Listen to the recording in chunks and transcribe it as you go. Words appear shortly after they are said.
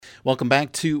Welcome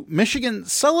back to Michigan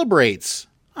Celebrates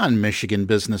on Michigan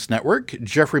Business Network.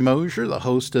 Jeffrey Mosier, the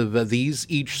host of these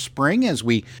each spring as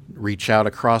we reach out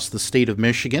across the state of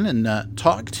Michigan and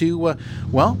talk to,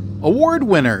 award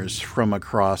winners from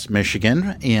across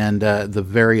Michigan and the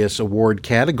various award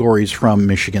categories from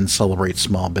Michigan Celebrates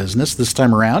Small Business. This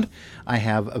time around, I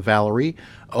have Valerie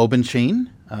Obenchain,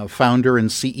 founder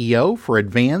and CEO for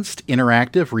Advanced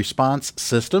Interactive Response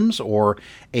Systems, or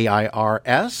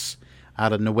AIRS,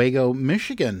 out of Newaygo,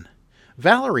 Michigan.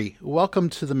 Valerie, welcome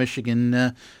to the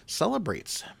Michigan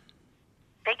Celebrates.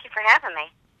 Thank you for having me.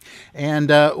 And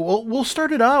we'll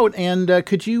start it out. And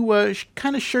could you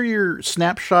kind of share your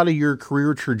snapshot of your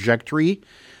career trajectory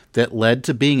that led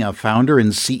to being a founder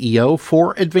and CEO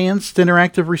for Advanced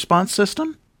Interactive Response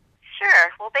System?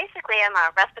 Sure. Well, basically, I'm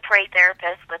a respiratory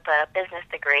therapist with a business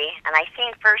degree, and I've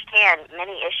seen firsthand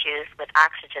many issues with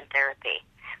oxygen therapy.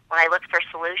 When I looked for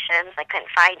solutions, I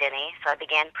couldn't find any, so I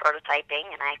began prototyping,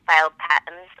 and I filed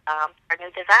patents for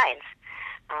new designs.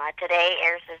 Today,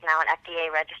 AIRS is now an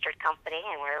FDA-registered company,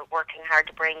 and we're working hard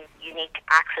to bring unique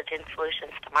oxygen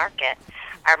solutions to market.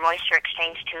 Our moisture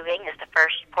exchange tubing is the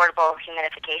first portable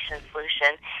humidification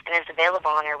solution and is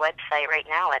available on our website right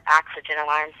now at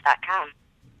oxygenalarms.com.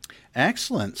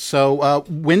 Excellent. So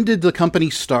when did the company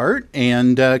start,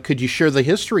 and could you share the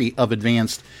history of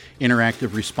Advanced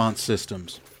Interactive Response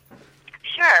Systems?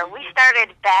 Sure. We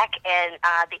started back in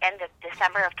the end of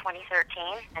December of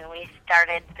 2013, and we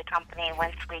started the company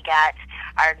once we got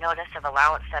our notice of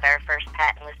allowance that our first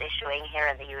patent was issuing here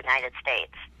in the United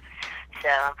States.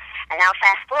 So, and now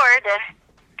fast forward to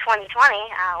 2020,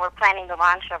 we're planning the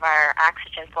launch of our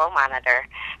oxygen flow monitor,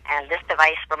 and this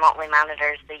device remotely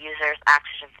monitors the user's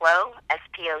oxygen flow,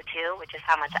 SpO2, which is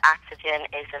how much oxygen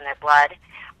is in their blood,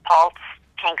 pulse,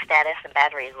 tank status, and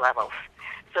battery levels.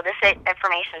 So this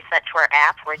information is set to our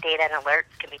app where data and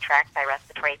alerts can be tracked by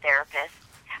respiratory therapists.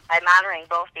 By monitoring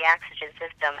both the oxygen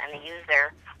system and the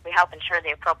user, we help ensure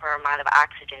the appropriate amount of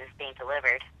oxygen is being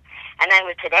delivered. And then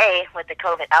with the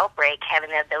COVID outbreak, having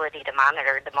the ability to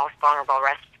monitor the most vulnerable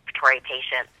respiratory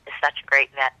patients is such a great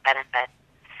benefit.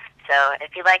 So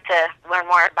if you'd like to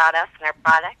learn more about us and our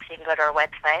products, you can go to our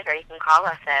website or you can call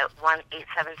us at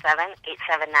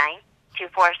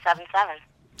 1-877-879-2477.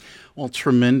 Well,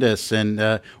 tremendous. And,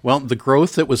 the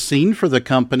growth that was seen for the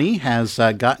company has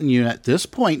gotten you at this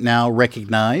point now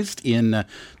recognized in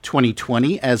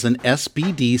 2020 as an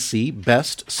SBDC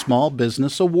Best Small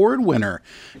Business Award winner.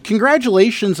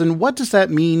 Congratulations. And what does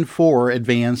that mean for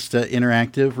Advanced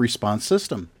Interactive Response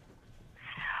System?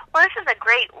 Well, this is a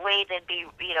great way to be,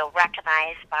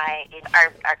 recognized by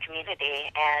our community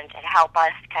and help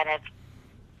us kind of,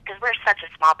 because we're such a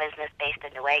small business based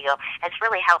in Newaygo, it's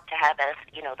really helped to have us,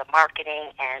 the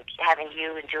marketing and having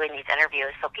you and doing these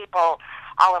interviews so people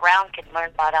all around can learn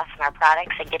about us and our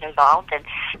products and get involved in,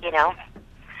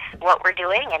 what we're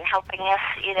doing and helping us,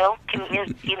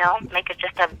 make it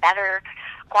just a better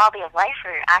quality of life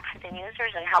for oxygen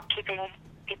users and help keeping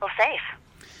people safe.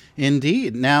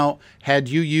 Indeed. Now, had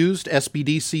you used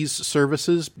SBDC's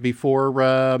services before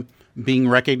being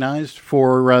recognized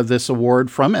for this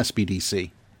award from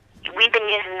SBDC? We've been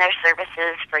using their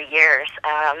services for years.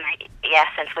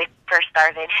 Since we first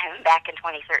started back in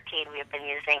 2013, we've been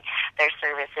using their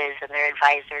services and their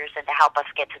advisors and to help us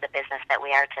get to the business that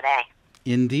we are today.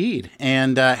 Indeed.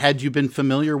 And had you been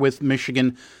familiar with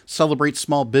Michigan Celebrate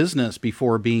Small Business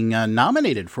before being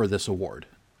nominated for this award?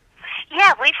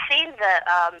 Yeah, we've seen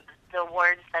the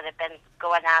awards that have been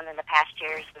going on in the past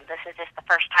years, and this is just the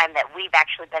first time that we've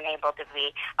actually been able to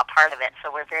be a part of it,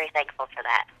 so we're very thankful for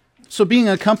that. So being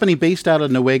a company based out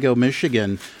of Newaygo,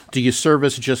 Michigan, do you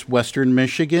service just Western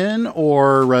Michigan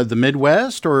or the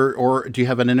Midwest, or do you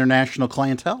have an international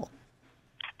clientele?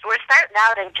 We're starting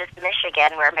out in just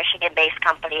Michigan. We're a Michigan-based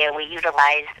company, and we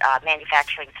utilize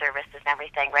manufacturing services and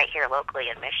everything right here locally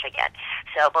in Michigan.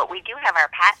 But we do have our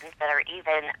patents that are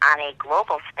even on a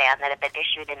global span that have been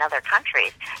issued in other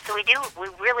countries. So we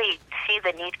really see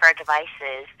the need for our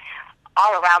devices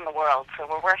all around the world. So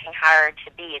we're working hard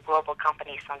to be a global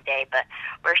company someday, but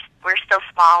we're still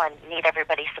small and need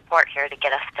everybody's support here to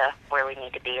get us to where we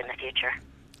need to be in the future.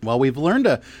 Well, we've learned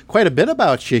quite a bit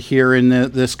about you here in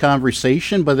this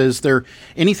conversation, but is there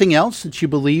anything else that you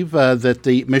believe that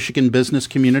the Michigan business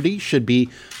community should be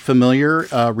familiar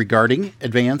regarding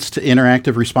Advanced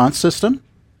Interactive Response System?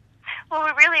 Well,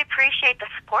 we really appreciate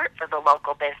the support for the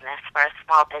local business, for our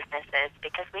small businesses,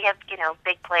 because we have,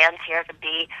 big plans here to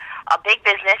be a big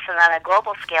business and on a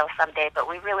global scale someday, but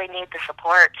we really need the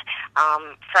support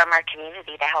from our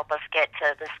community to help us get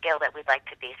to the scale that we'd like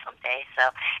to be someday. So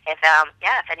if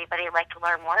anybody would like to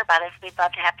learn more about us, we'd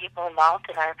love to have people involved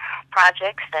in our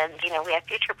projects, and, we have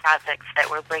future projects that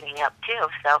we're bringing up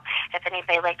too. So if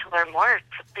anybody would like to learn more,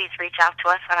 please reach out to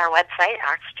us on our website,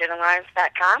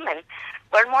 oxygenalarms.com, and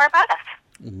learn more about us.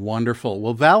 Wonderful.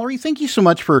 Well, Valerie, thank you so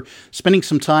much for spending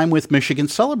some time with Michigan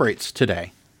Celebrates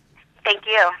today. Thank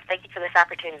you. Thank you for this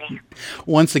opportunity.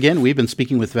 Once again, we've been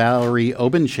speaking with Valerie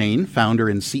Obenchain, founder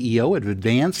and CEO of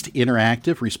Advanced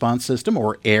Interactive Response System,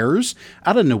 or AIRS,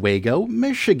 out of Newaygo,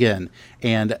 Michigan.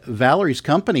 And Valerie's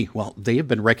company, well, they have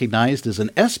been recognized as an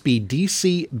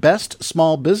SBDC Best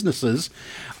Small Businesses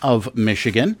of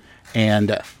Michigan.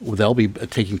 And they'll be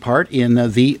taking part in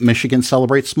the Michigan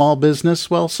Celebrate Small Business,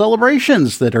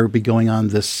 celebrations that are be going on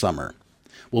this summer.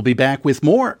 We'll be back with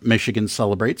more Michigan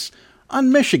Celebrates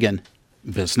on Michigan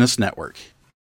Business Network.